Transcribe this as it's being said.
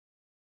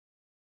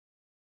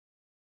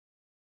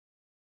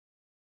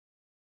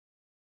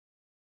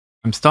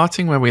I'm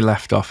starting where we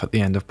left off at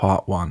the end of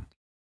part 1.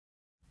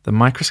 The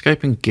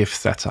microscope and GIF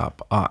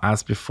setup are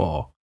as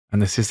before,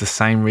 and this is the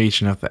same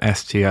region of the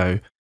STO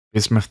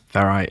bismuth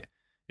ferrite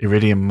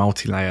iridium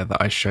multilayer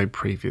that I showed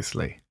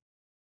previously.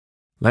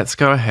 Let's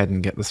go ahead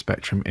and get the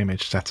spectrum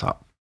image set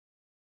up.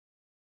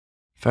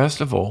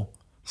 First of all,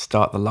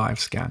 start the live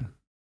scan.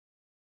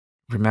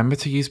 Remember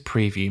to use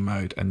preview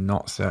mode and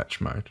not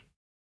search mode.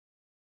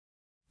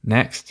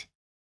 Next,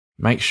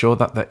 make sure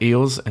that the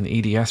EELS and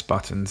EDS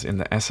buttons in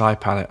the SI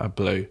palette are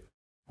blue,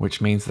 which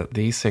means that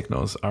these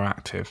signals are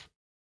active.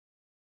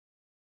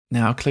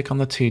 Now click on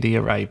the 2D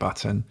array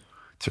button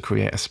to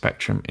create a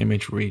spectrum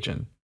image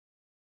region.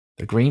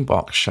 The green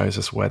box shows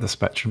us where the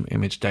spectrum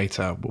image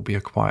data will be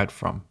acquired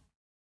from.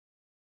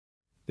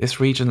 This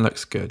region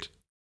looks good.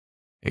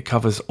 It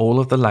covers all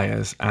of the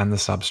layers and the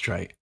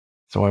substrate,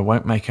 so I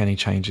won't make any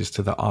changes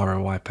to the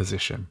ROI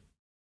position.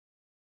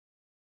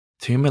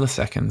 2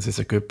 milliseconds is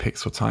a good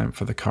pixel time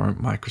for the current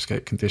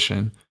microscope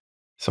condition,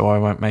 so I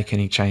won't make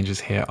any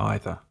changes here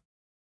either.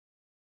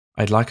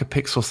 I'd like a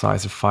pixel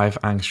size of 5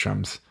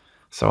 angstroms,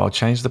 so I'll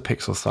change the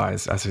pixel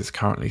size as it's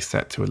currently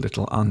set to a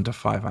little under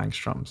 5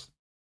 angstroms.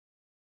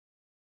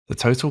 The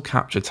total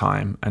capture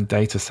time and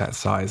dataset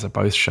size are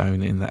both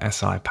shown in the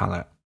SI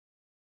palette.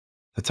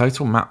 The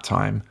total map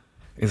time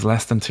is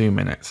less than 2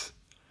 minutes,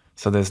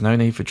 so there's no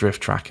need for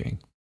drift tracking.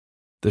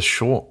 The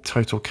short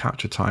total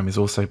capture time is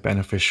also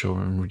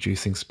beneficial in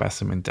reducing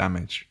specimen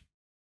damage.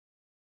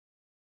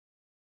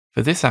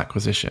 For this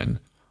acquisition,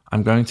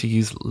 I'm going to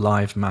use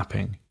live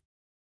mapping.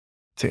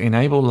 To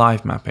enable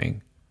live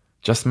mapping,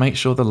 just make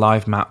sure the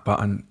live map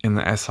button in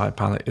the SI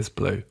palette is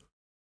blue.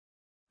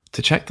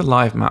 To check the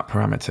live map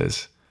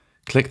parameters,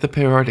 click the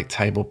periodic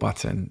table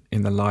button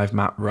in the live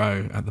map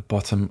row at the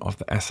bottom of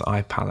the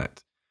SI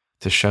palette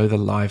to show the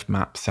live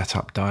map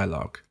setup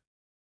dialog.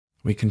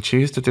 We can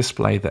choose to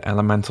display the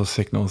elemental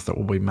signals that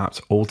will be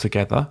mapped all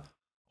together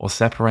or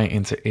separate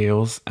into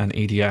EELS and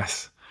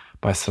EDS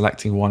by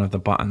selecting one of the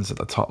buttons at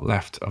the top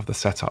left of the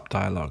setup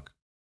dialog.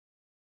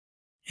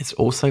 It's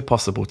also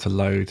possible to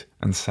load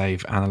and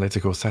save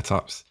analytical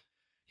setups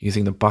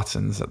using the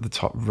buttons at the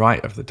top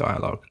right of the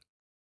dialog.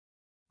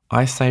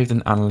 I saved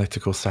an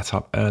analytical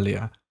setup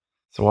earlier,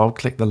 so I'll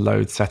click the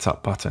Load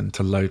Setup button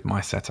to load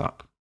my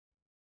setup.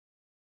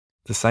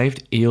 The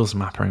saved EELS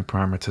mapping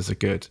parameters are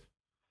good,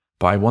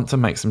 but I want to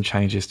make some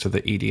changes to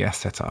the EDS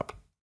setup.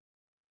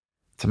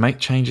 To make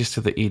changes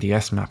to the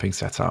EDS mapping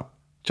setup,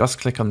 just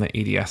click on the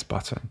EDS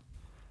button,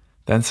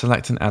 then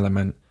select an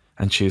element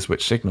and choose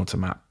which signal to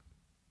map.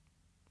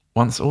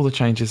 Once all the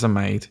changes are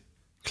made,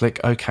 click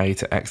OK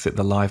to exit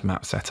the live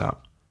map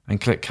setup, and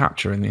click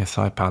Capture in the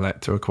SI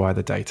palette to acquire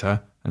the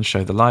data and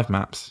show the live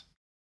maps.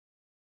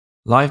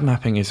 Live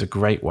mapping is a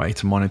great way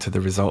to monitor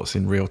the results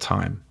in real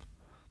time.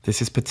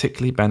 This is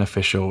particularly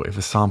beneficial if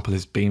a sample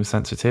is beam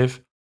sensitive,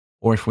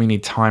 or if we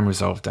need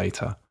time-resolved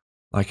data,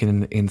 like in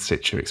an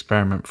in-situ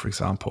experiment, for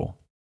example.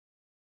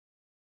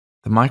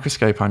 The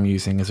microscope I'm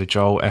using is a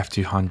Joule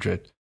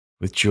F200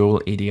 with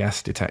dual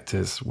EDS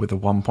detectors with a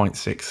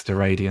 1.6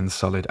 steradian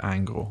solid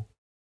angle.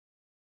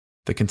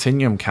 The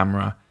Continuum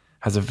camera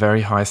has a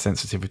very high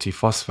sensitivity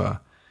phosphor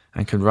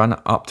and can run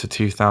up to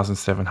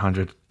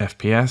 2700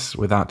 fps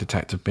without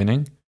detector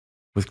binning,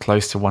 with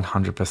close to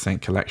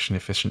 100% collection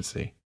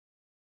efficiency.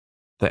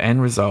 The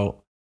end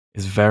result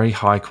is very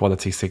high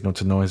quality signal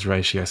to noise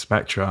ratio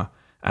spectra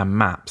and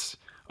maps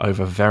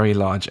over very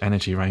large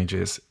energy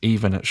ranges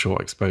even at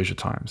short exposure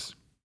times.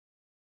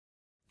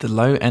 The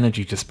low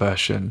energy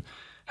dispersion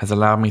has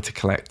allowed me to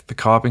collect the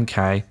carbon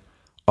K,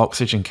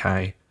 oxygen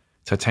K,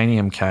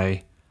 titanium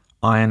K,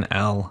 iron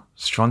L,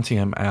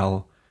 strontium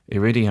L,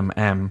 iridium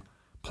M,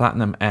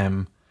 platinum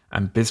M,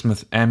 and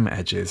bismuth M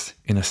edges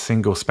in a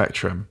single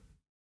spectrum.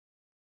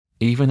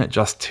 Even at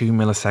just 2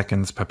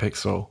 milliseconds per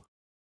pixel,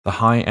 the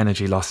high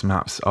energy loss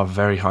maps are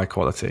very high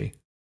quality.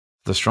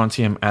 The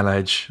strontium L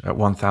edge at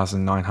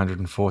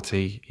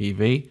 1940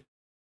 eV,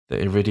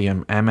 the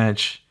iridium M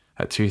edge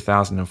at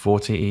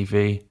 2040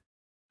 eV,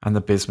 and the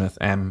bismuth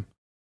M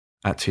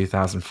at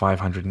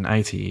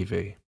 2580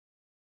 eV.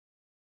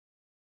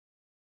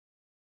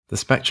 The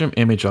spectrum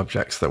image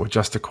objects that were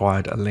just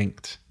acquired are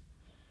linked.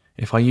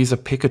 If I use a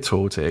picker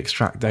tool to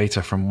extract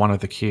data from one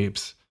of the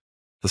cubes,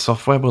 the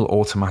software will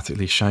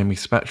automatically show me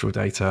spectral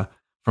data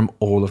from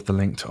all of the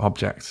linked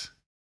objects.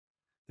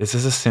 This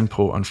is a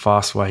simple and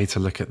fast way to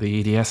look at the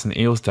EDS and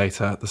EELS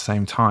data at the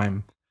same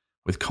time,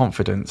 with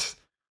confidence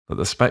that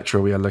the spectra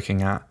we are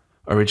looking at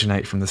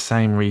originate from the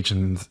same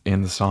regions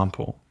in the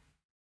sample.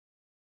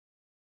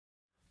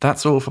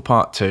 That's all for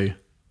part 2.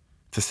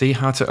 To see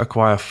how to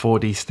acquire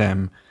 4D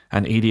STEM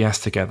and EDS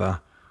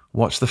together,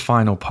 watch the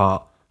final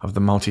part of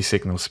the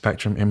multisignal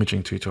spectrum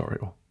imaging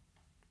tutorial.